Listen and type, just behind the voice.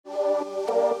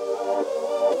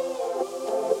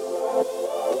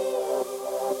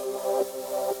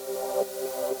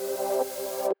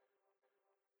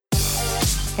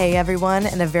Hey everyone,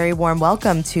 and a very warm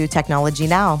welcome to Technology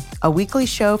Now, a weekly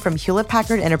show from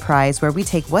Hewlett-Packard Enterprise where we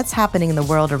take what's happening in the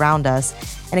world around us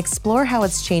and explore how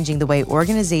it's changing the way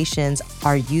organizations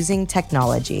are using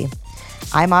technology.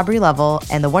 I'm Aubrey Lovell,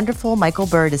 and the wonderful Michael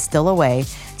Bird is still away,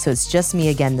 so it's just me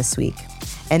again this week.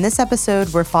 In this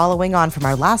episode, we're following on from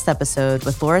our last episode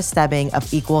with Laura Stebbing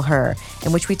of Equal Her,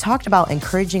 in which we talked about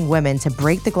encouraging women to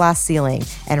break the glass ceiling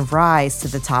and rise to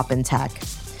the top in tech.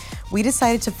 We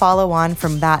decided to follow on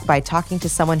from that by talking to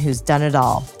someone who's done it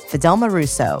all, Fidelma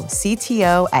Russo,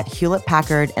 CTO at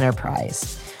Hewlett-Packard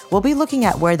Enterprise. We'll be looking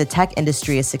at where the tech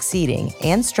industry is succeeding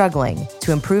and struggling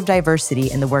to improve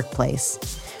diversity in the workplace.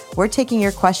 We're taking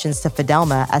your questions to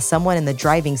Fidelma as someone in the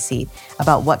driving seat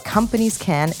about what companies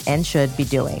can and should be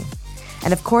doing.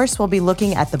 And of course, we'll be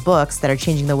looking at the books that are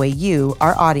changing the way you,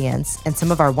 our audience, and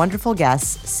some of our wonderful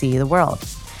guests see the world.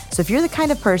 So if you're the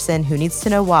kind of person who needs to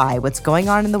know why what's going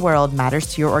on in the world matters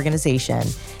to your organization,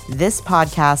 this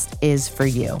podcast is for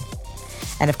you.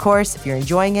 And of course, if you're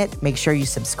enjoying it, make sure you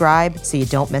subscribe so you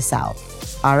don't miss out.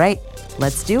 All right,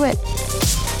 let's do it.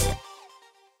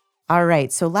 All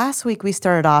right, so last week we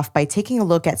started off by taking a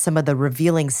look at some of the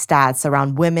revealing stats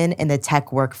around women in the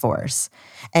tech workforce.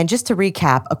 And just to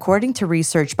recap, according to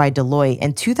research by Deloitte,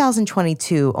 in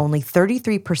 2022, only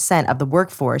 33% of the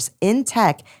workforce in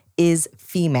tech is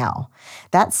female.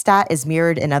 That stat is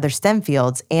mirrored in other STEM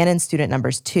fields and in student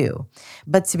numbers too.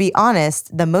 But to be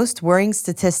honest, the most worrying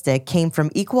statistic came from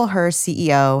Equal Her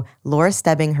CEO, Laura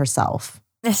Stebbing herself.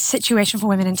 The situation for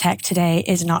women in tech today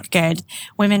is not good.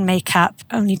 Women make up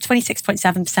only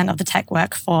 26.7% of the tech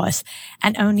workforce,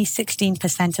 and only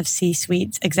 16% of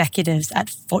C-suite executives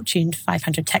at Fortune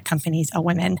 500 tech companies are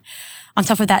women. On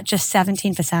top of that, just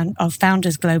 17% of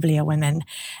founders globally are women.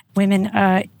 Women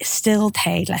are still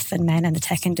paid less than men in the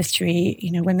tech industry.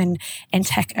 Women in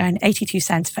tech earn 82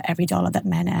 cents for every dollar that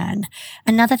men earn.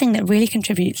 Another thing that really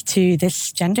contributes to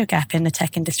this gender gap in the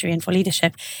tech industry and for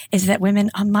leadership is that women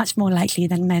are much more likely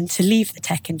than men to leave the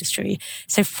tech industry.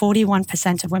 So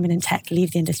 41% of women in tech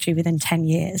leave the industry within 10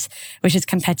 years, which is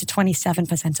compared to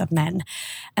 27% of men.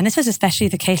 And this was especially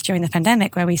the case during the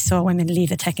pandemic, where we saw women leave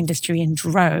the tech industry in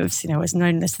droves. It was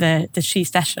known as the she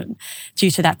session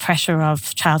due to that pressure of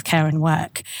childcare and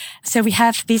work. So we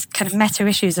have these kind of meta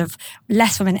issues of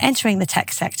less women entering the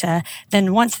tech sector,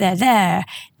 then once they're there,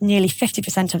 nearly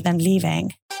 50% of them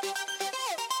leaving.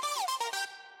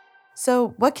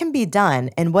 So what can be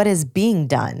done and what is being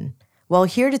done? Well,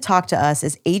 here to talk to us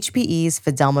is HPE's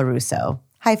Fidelma Russo.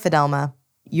 Hi, Fidelma.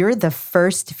 You're the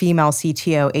first female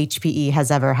CTO HPE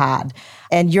has ever had.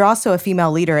 And you're also a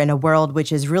female leader in a world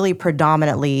which is really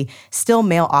predominantly still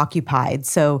male occupied.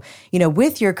 So,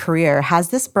 with your career, has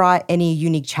this brought any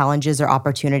unique challenges or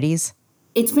opportunities?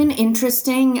 It's been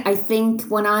interesting. I think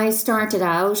when I started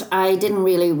out, I didn't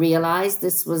really realize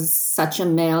this was such a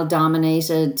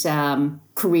male-dominated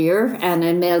career and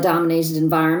a male-dominated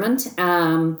environment.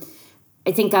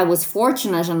 I think I was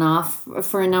fortunate enough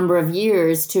for a number of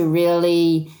years to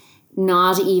really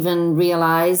not even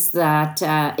realize that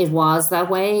it was that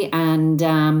way. And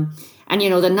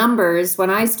the numbers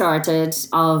when I started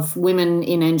of women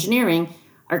in engineering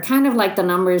are kind of like the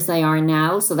numbers they are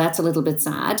now. So that's a little bit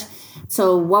sad.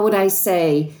 So what would I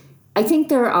say? I think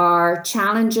there are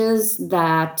challenges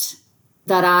that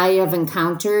I have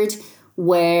encountered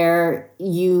where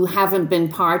you haven't been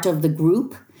part of the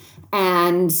group.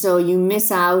 And so you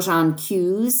miss out on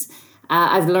cues.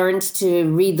 I've learned to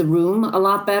read the room a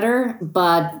lot better,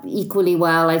 but equally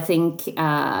well, I think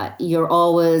you're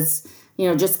always,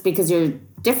 just because you're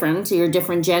different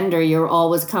gender, you're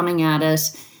always coming at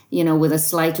it, with a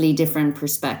slightly different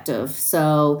perspective.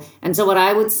 So what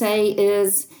I would say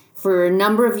is for a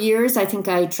number of years, I think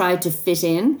I tried to fit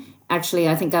in. Actually,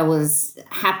 I think I was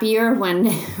happier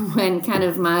when kind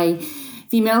of my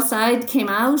female side came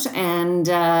out and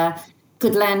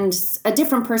could lend a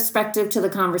different perspective to the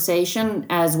conversation,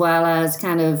 as well as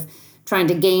kind of trying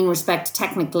to gain respect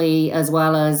technically as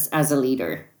well as a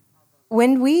leader.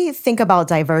 When we think about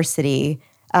diversity,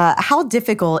 how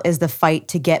difficult is the fight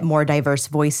to get more diverse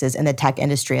voices in the tech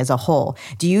industry as a whole?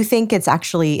 Do you think it's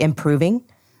actually improving?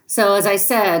 So as I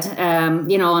said,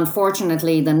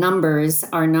 unfortunately, the numbers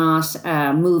are not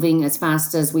moving as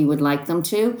fast as we would like them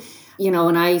to.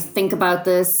 When I think about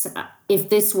this, if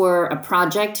this were a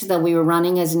project that we were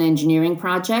running as an engineering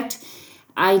project,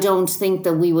 I don't think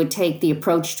that we would take the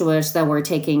approach to it that we're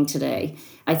taking today.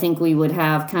 I think we would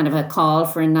have kind of a call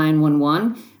for a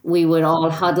 911. We would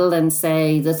all huddle and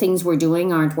say the things we're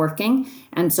doing aren't working.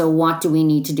 And so what do we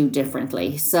need to do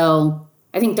differently? So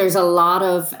I think there's a lot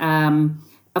of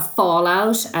a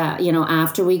fallout,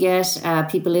 after we get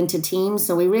people into teams.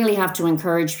 So we really have to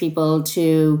encourage people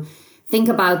to think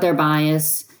about their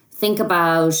bias, think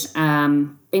about,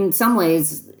 in some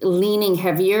ways, leaning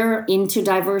heavier into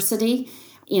diversity,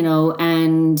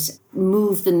 and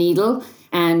move the needle.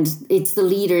 And it's the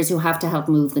leaders who have to help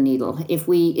move the needle. If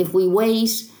we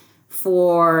wait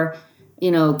for,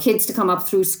 kids to come up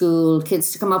through school,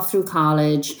 kids to come up through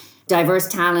college, diverse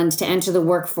talent to enter the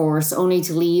workforce only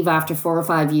to leave after 4 or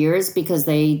 5 years because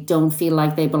they don't feel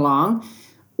like they belong,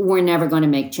 we're never going to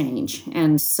make change.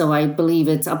 And so I believe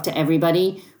it's up to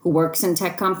everybody who works in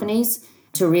tech companies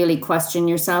to really question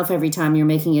yourself every time you're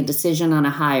making a decision on a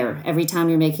hire, every time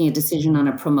you're making a decision on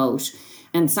a promote.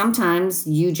 And sometimes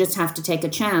you just have to take a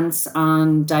chance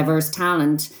on diverse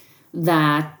talent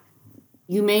that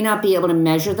you may not be able to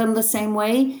measure them the same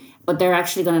way, but they're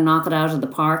actually going to knock it out of the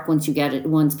park once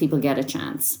people get a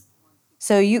chance.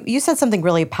 So you said something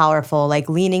really powerful, like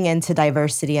leaning into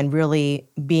diversity and really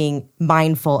being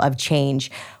mindful of change.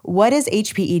 What is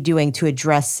HPE doing to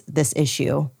address this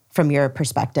issue from your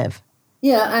perspective?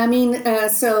 Yeah,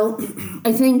 so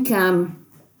I think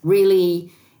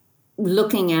really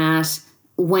looking at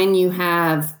when you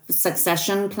have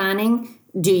succession planning,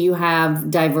 do you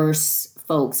have diverse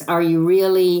folks? Are you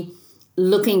really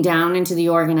looking down into the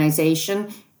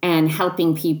organization and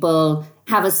helping people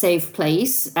have a safe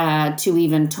place to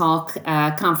even talk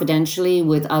confidentially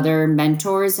with other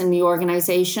mentors in the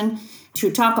organization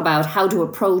to talk about how to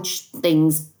approach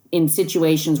things in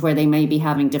situations where they may be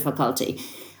having difficulty?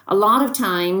 A lot of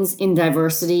times in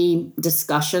diversity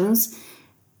discussions,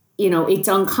 it's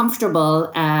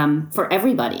uncomfortable for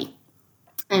everybody.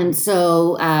 And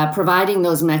so providing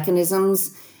those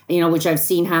mechanisms, which I've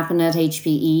seen happen at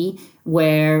HPE,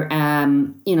 where,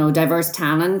 diverse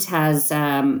talent has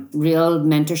real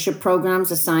mentorship programs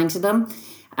assigned to them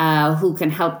who can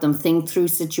help them think through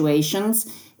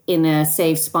situations in a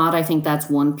safe spot. I think that's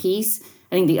one piece.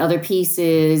 I think the other piece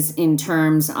is in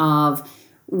terms of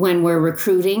when we're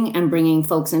recruiting and bringing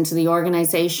folks into the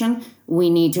organization, we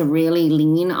need to really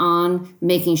lean on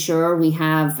making sure we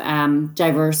have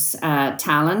diverse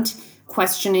talent,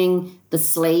 questioning the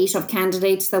slate of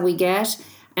candidates that we get.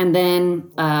 And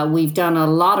then we've done a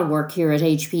lot of work here at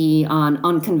HPE on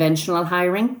unconventional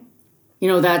hiring.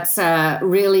 That's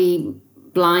really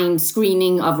blind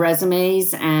screening of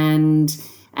resumes and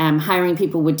hiring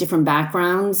people with different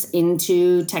backgrounds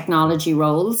into technology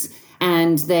roles.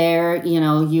 And there,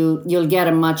 you'll get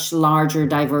a much larger,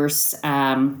 diverse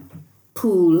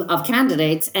pool of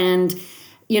candidates. And,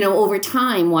 over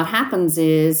time, what happens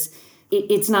is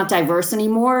it's not diverse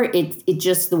anymore. It's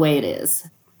just the way it is.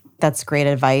 That's great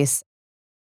advice.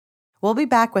 We'll be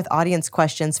back with audience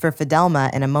questions for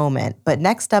Fidelma in a moment, but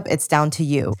next up, it's down to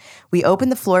you. We open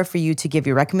the floor for you to give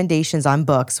your recommendations on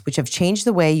books which have changed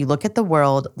the way you look at the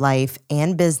world, life,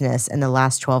 and business in the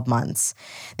last 12 months.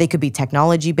 They could be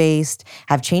technology-based,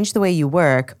 have changed the way you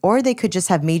work, or they could just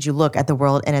have made you look at the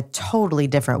world in a totally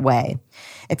different way.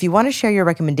 If you want to share your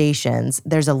recommendations,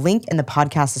 there's a link in the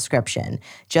podcast description.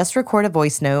 Just record a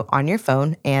voice note on your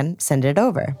phone and send it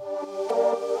over.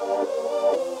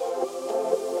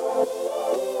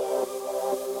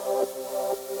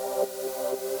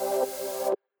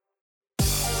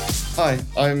 Hi,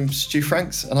 I'm Stu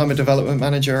Franks, and I'm a development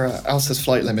manager at Alsace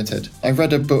Flight Limited. I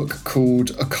read a book called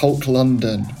Occult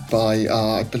London by,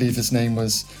 I believe his name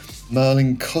was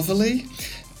Merlin Coverley,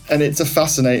 and it's a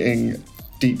fascinating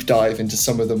deep dive into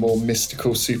some of the more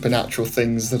mystical, supernatural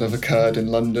things that have occurred in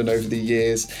London over the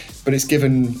years, but it's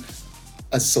given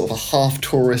as sort of a half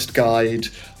tourist guide,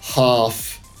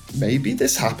 half maybe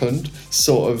this happened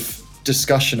sort of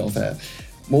discussion of it.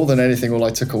 More than anything, all I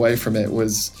took away from it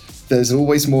was there's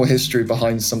always more history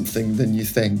behind something than you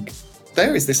think.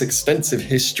 There is this extensive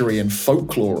history and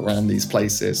folklore around these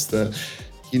places that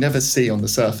you never see on the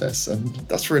surface, and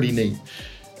that's really neat.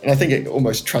 And I think it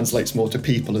almost translates more to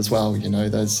people as well.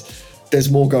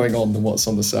 There's more going on than what's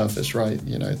on the surface, right?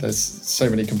 There's so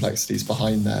many complexities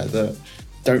behind there that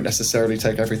don't necessarily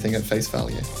take everything at face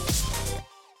value.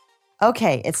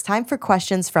 Okay, it's time for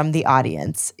questions from the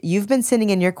audience. You've been sending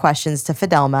in your questions to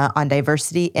Fidelma on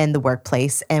diversity in the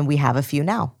workplace, and we have a few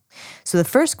now. So the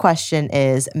first question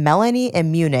is, Melanie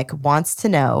in Munich wants to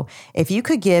know, if you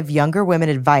could give younger women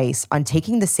advice on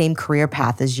taking the same career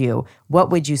path as you,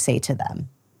 what would you say to them?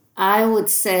 I would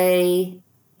say,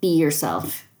 be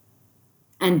yourself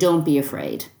and don't be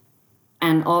afraid.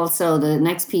 And also the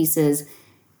next piece is,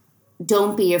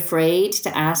 don't be afraid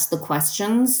to ask the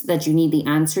questions that you need the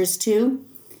answers to,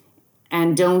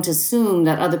 and don't assume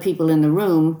that other people in the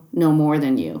room know more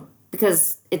than you,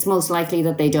 because it's most likely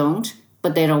that they don't.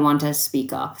 but they don't want to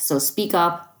speak up. So speak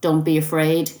up, don't be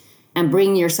afraid, and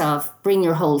bring your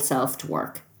whole self to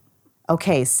work.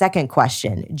 Okay, second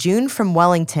question. June from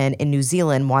Wellington in New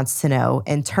Zealand wants to know,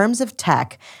 in terms of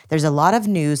tech, there's a lot of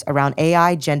news around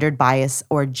AI gendered bias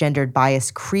or gendered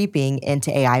bias creeping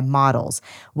into AI models.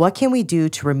 What can we do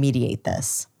to remediate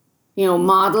this?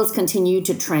 Models continue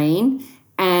to train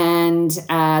and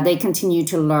they continue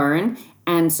to learn.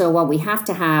 And so what we have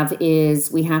to have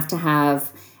is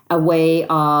a way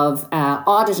of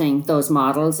auditing those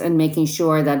models and making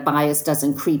sure that bias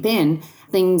doesn't creep in.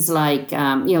 Things like,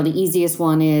 the easiest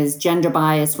one is gender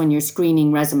bias when you're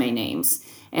screening resume names.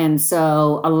 And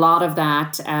so a lot of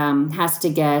that has to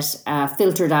get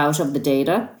filtered out of the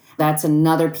data. That's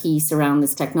another piece around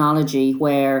this technology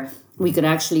where we could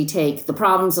actually take the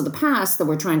problems of the past that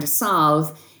we're trying to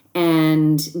solve,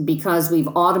 and because we've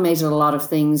automated a lot of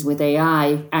things with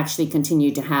AI, actually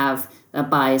continue to have a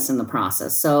bias in the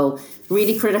process. So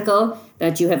really critical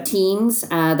that you have teams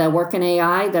that work in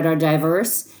AI that are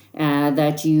diverse,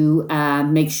 that you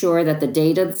make sure that the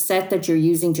data set that you're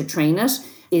using to train it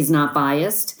is not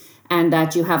biased, and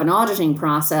that you have an auditing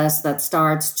process that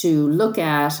starts to look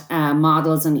at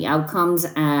models and the outcomes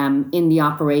in the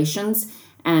operations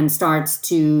and starts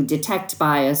to detect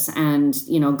bias and,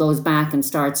 goes back and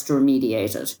starts to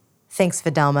remediate it. Thanks,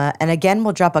 Fidelma. And again,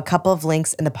 we'll drop a couple of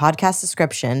links in the podcast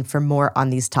description for more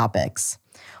on these topics.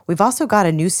 We've also got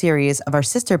a new series of our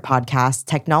sister podcast,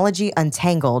 Technology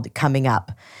Untangled, coming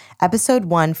up. Episode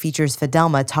 1 features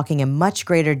Fidelma talking in much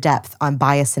greater depth on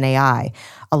bias in AI,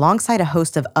 alongside a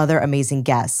host of other amazing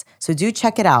guests. So do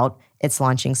check it out. It's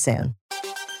launching soon.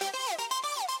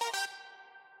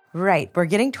 Right, we're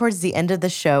getting towards the end of the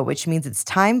show, which means it's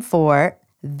time for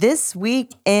This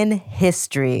Week in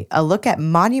History, a look at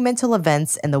monumental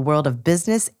events in the world of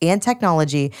business and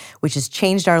technology, which has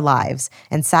changed our lives.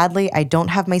 And sadly, I don't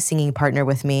have my singing partner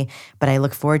with me, but I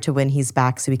look forward to when he's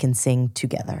back so we can sing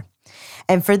together.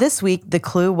 And for this week, the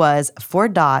clue was 4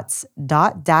 dots,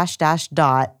 dot, dash, dash,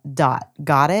 dot, dot.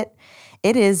 Got it?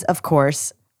 It is, of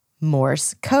course,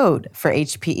 Morse code for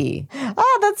HPE.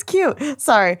 Oh, that's cute.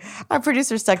 Sorry, our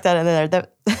producer stuck that in there.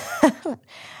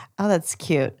 Oh, that's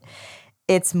cute.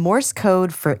 It's Morse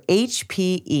code for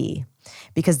HPE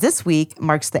because this week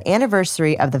marks the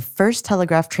anniversary of the first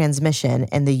telegraph transmission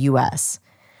in the U.S.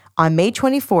 On May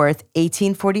 24th,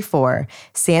 1844,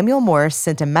 Samuel Morse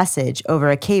sent a message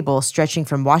over a cable stretching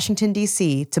from Washington,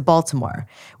 D.C. to Baltimore,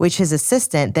 which his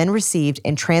assistant then received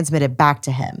and transmitted back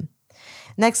to him.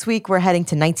 Next week, we're heading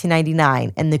to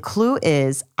 1999, and the clue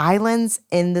is islands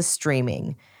in the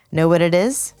streaming. Know what it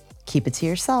is? Keep it to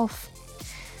yourself.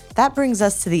 That brings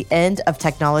us to the end of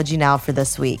Technology Now for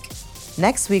this week.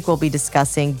 Next week, we'll be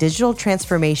discussing digital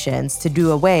transformations to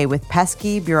do away with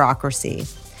pesky bureaucracy,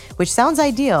 which sounds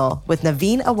ideal with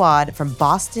Naveen Awad from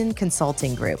Boston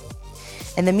Consulting Group.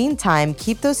 In the meantime,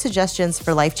 keep those suggestions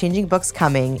for life-changing books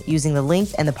coming using the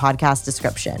link in the podcast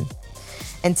description.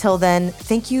 Until then,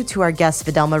 thank you to our guest,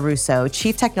 Fidelma Russo,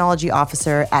 Chief Technology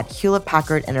Officer at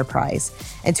Hewlett-Packard Enterprise.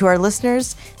 And to our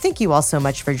listeners, thank you all so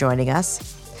much for joining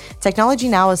us. Technology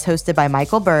Now is hosted by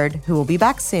Michael Bird, who will be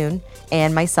back soon,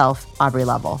 and myself, Aubrey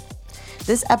Lovell.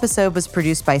 This episode was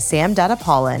produced by Sam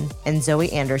Data-Paulin and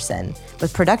Zoe Anderson,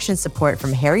 with production support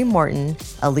from Harry Morton,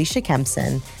 Alicia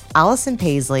Kempson, Allison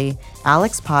Paisley,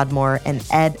 Alex Podmore, and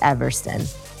Ed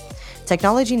Everston.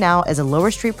 Technology Now is a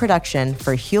Lower Street production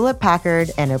for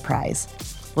Hewlett-Packard Enterprise.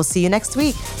 We'll see you next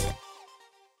week.